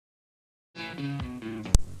You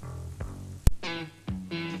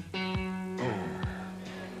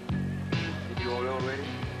all ready?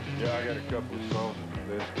 Yeah, I got a couple of songs for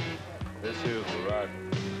this. This here's the right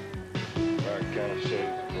kind of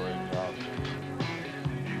shades of great job.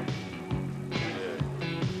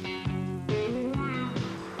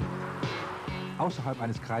 Außerhalb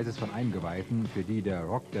eines Kreises von Eingeweihten, für die der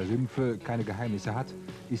Rock der Sümpfe keine Geheimnisse hat,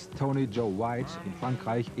 ist Tony Joe White in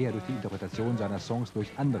Frankreich eher durch die Interpretation seiner Songs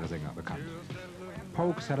durch andere Sänger bekannt.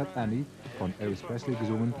 Polk Salad Annie von Elvis Presley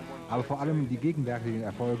gesungen, aber vor allem die gegenwärtigen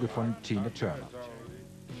Erfolge von Tina Turner.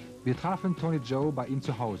 Wir trafen Tony Joe bei ihm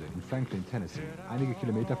zu Hause in Franklin, Tennessee, einige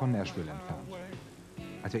Kilometer von Nashville entfernt.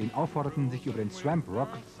 Als wir ihn aufforderten, sich über den Swamp Rock,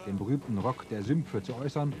 den berühmten Rock der Sümpfe, zu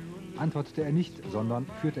äußern, antwortete er nicht, sondern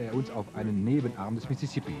führte er uns auf einen Nebenarm des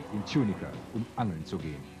Mississippi, in Tunica, um angeln zu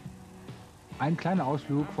gehen. Ein kleiner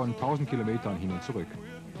Ausflug von 1000 Kilometern hin und zurück.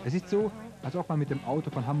 Es ist so, als ob man mit dem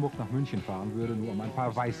Auto von Hamburg nach München fahren würde, nur um ein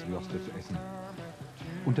paar Weißwürste zu essen.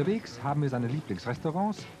 Unterwegs haben wir seine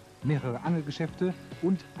Lieblingsrestaurants, mehrere Angelgeschäfte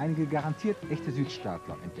und einige garantiert echte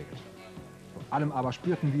Südstaatler entdeckt. Vor allem aber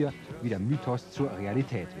spürten wir, wie der Mythos zur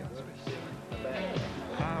Realität wird.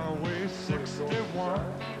 Highway 61,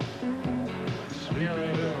 sleepy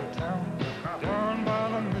little town, down by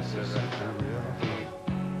the Mississippi River.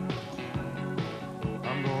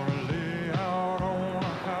 I'm gonna lay out on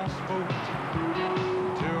a houseboat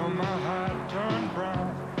till my hide turn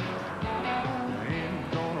brown. I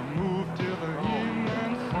ain't gonna move till the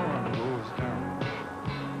evening sun goes down.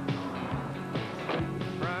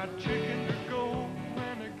 Fried chicken to go,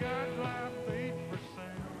 and they got live bait for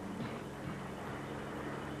sale.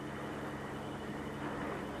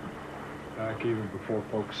 Back even before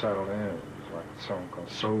folks settled in, it was like a song called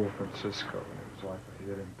Soul Francisco, and it was like a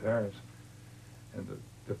hit in Paris. And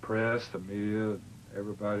the press, the media,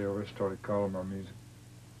 everybody always started calling my music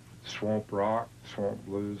swamp rock, swamp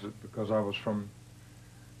blues, because I was from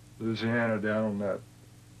Louisiana down on that,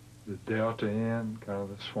 the delta end, kind of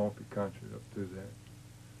the swampy country up through there.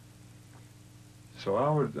 So I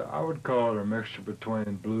would call it a mixture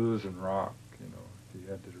between blues and rock, you know, if you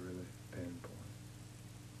had to really pinpoint.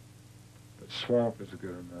 But swamp is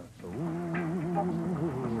good enough. So,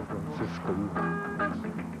 ooh, Francisco.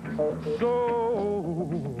 So,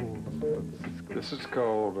 this is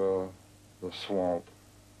called the swamp.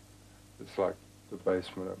 It's like the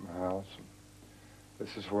basement at my house.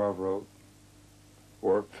 This is where I wrote,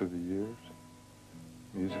 worked through the years,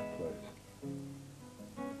 music plays.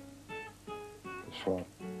 The swamp.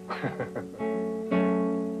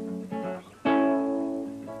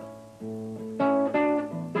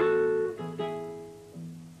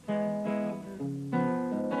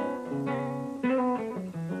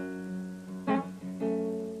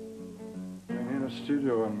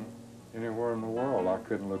 Studio and anywhere in the world, I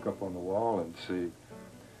couldn't look up on the wall and see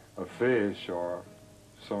a fish or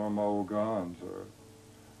some of my old guns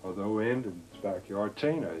or the old Indians' backyard,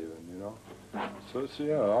 Tina even, you know. So it's,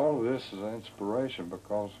 yeah, all of this is an inspiration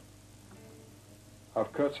because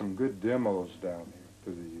I've cut some good demos down here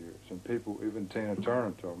through the years, and people, even Tina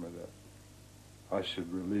Turner told me that I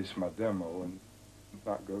should release my demo and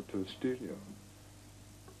not go to a studio.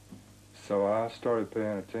 So I started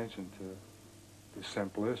paying attention to the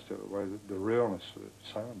simplicity, the way that the realness of it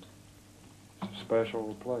sounds. It's a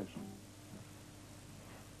special place.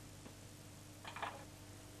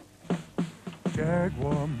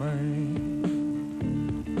 Jaguar man,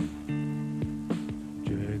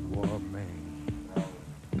 Jaguar man,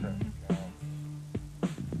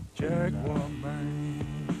 Jaguar man,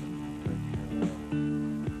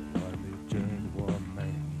 Jaguar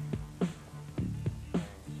man.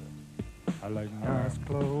 I like nice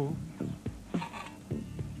clothes.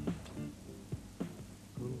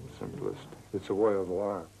 Simplicity. It's a way of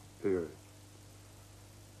life, period.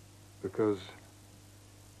 Because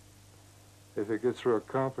if it gets real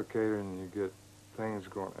complicated and you get things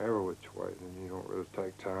going every which way, then you don't really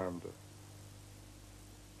take time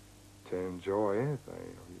to enjoy anything.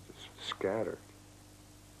 You know, you're just scattered.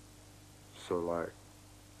 So like,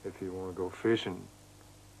 if you want to go fishing,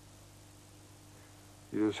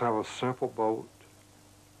 you just have a simple boat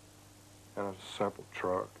and a simple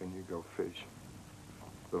truck and you go fishing.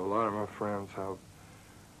 But a lot of my friends have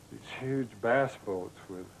these huge bass boats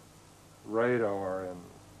with radar and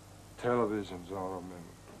televisions on them and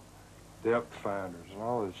depth finders and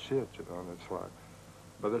all this shit, you know, and it's like,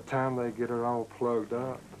 by the time they get it all plugged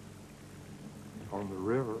up on the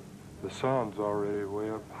river, the sun's already way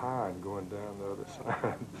up high and going down the other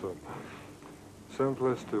side. So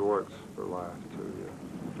simplicity works for life too, yeah.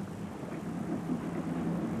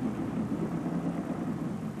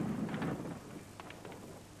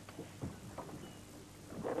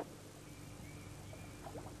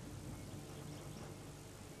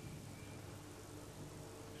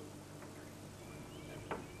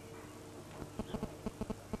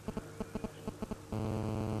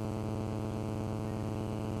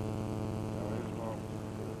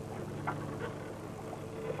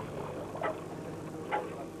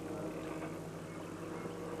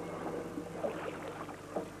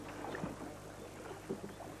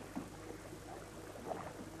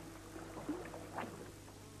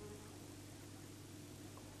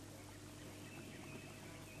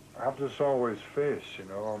 I've just always fished, you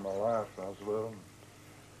know, all my life. I was little.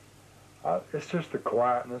 It's just the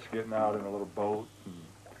quietness, getting out in a little boat and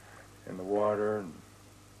in the water and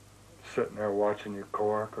sitting there watching your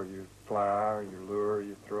cork or your fly or your lure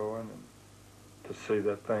you're throwing, and to see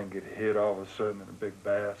that thing get hit all of a sudden and a big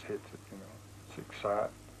bass hits it, you know, it's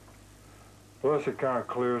exciting. Plus it kind of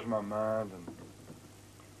clears my mind and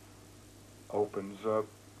opens up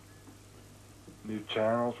new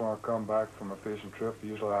channels when I come back from a fishing trip.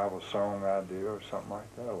 Usually I have a song idea or something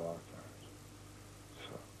like that a lot of times.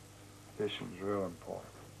 So fishing's real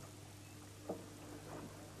important.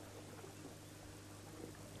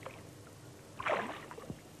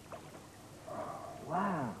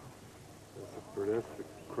 Wow. That's the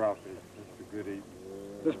crappie. That's the good eating.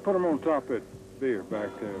 Just put them on top of that beer back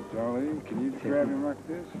there, Charlie. Can you grab him like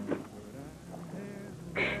this?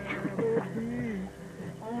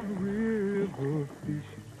 On the river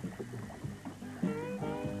fishing,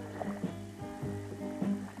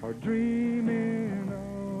 or dreaming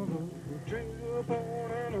of a drink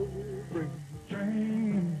upon an old freight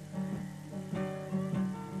train.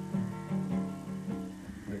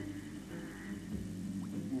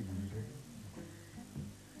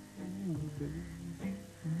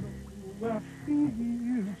 I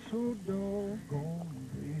feel so doggone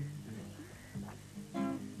crazy.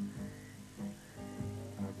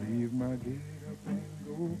 I leave my get up and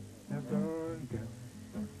go as done got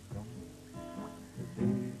gone.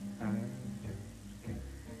 Today I just can't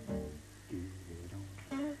get it on.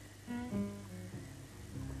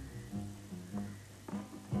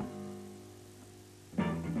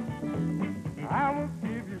 I will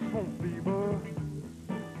give you some fever,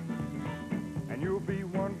 and you'll be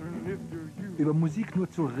wondering if you're you. Über Musik nur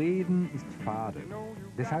zu reden ist fade.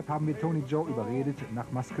 Deshalb haben wir Tony Joe überredet,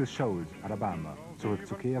 nach Muscle Shoals, Alabama,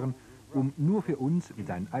 zurückzukehren, um nur für uns mit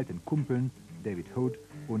seinen alten Kumpeln David Hood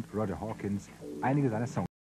und Roger Hawkins einige seiner Songs